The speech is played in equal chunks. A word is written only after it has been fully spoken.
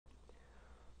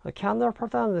Candle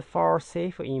patterns for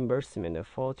safe investment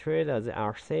for traders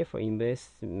are safe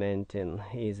investment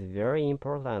is very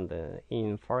important.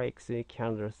 In forex,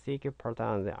 candlestick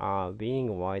patterns are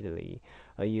being widely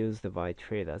used by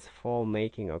traders for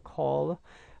making a call.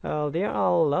 There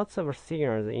are lots of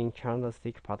signals in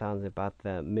candlestick patterns, but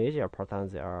the major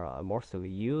patterns are mostly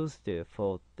used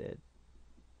for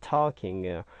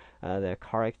talking the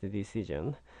correct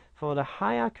decision. For the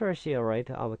high accuracy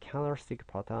rate of candlestick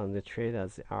patterns, the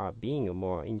traders are being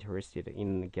more interested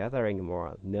in gathering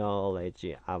more knowledge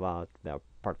about the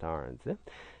patterns.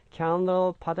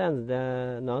 Candle patterns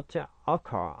do not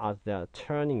occur at the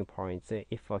turning points.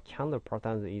 If a candle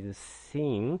pattern is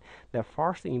seen, the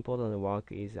first important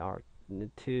work is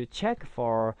to check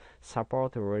for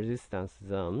support resistance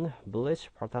zone. Bullish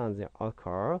patterns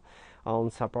occur on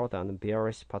support and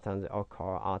bearish patterns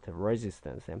occur at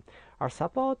resistance. A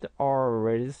support or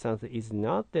resistance is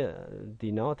not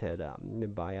denoted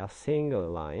by a single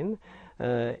line.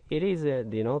 It is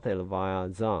denoted by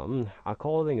a zone.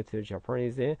 According to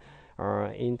Japanese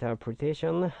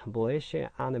interpretation, bullish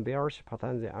and bearish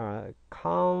patterns are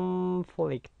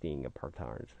conflicting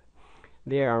patterns.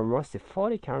 There are mostly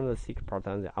 40 candlestick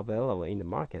patterns available in the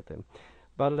market,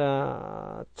 but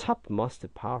top most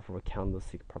powerful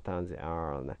candlestick patterns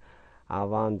are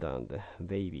abandoned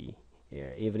baby,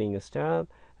 evening star,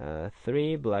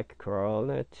 3 black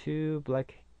crown, 2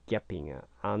 black gapping,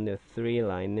 and 3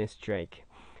 line strike.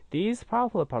 These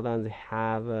powerful patterns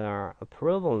have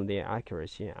proven their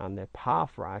accuracy and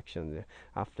powerful actions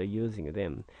after using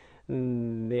them.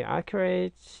 The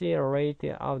accuracy rate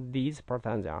of these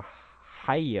patterns are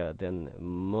higher than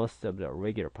most of the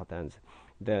regular patterns.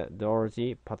 The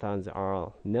doji patterns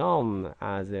are known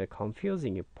as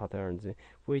confusing patterns,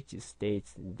 which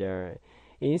states the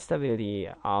instability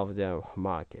of the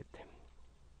market.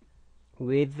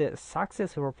 With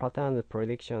successful pattern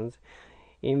predictions,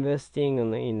 investing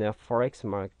in the forex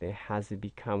market has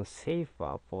become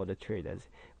safer for the traders,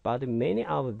 but many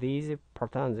of these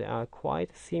patterns are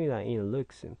quite similar in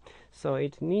looks, so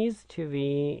it needs to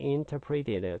be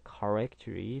interpreted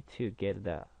correctly to get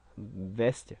the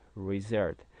best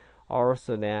result.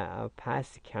 Also, the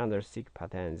past candlestick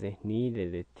patterns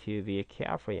needed to be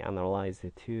carefully analyzed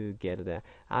to get the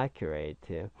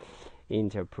accurate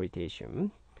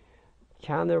interpretation.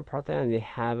 Candle patterns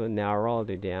have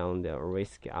narrowed down the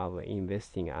risk of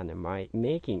investing and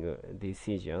making a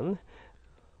decision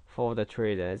for the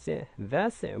traders.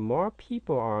 Thus, more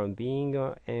people are being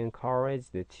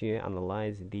encouraged to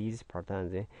analyze these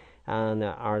patterns, and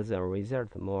as a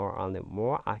result, more and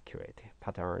more accurate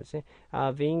patterns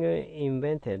are being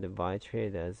invented by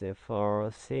traders for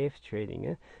safe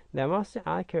trading. The most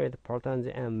accurate patterns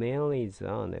are mainly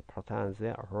zone patterns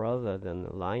rather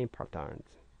than line patterns.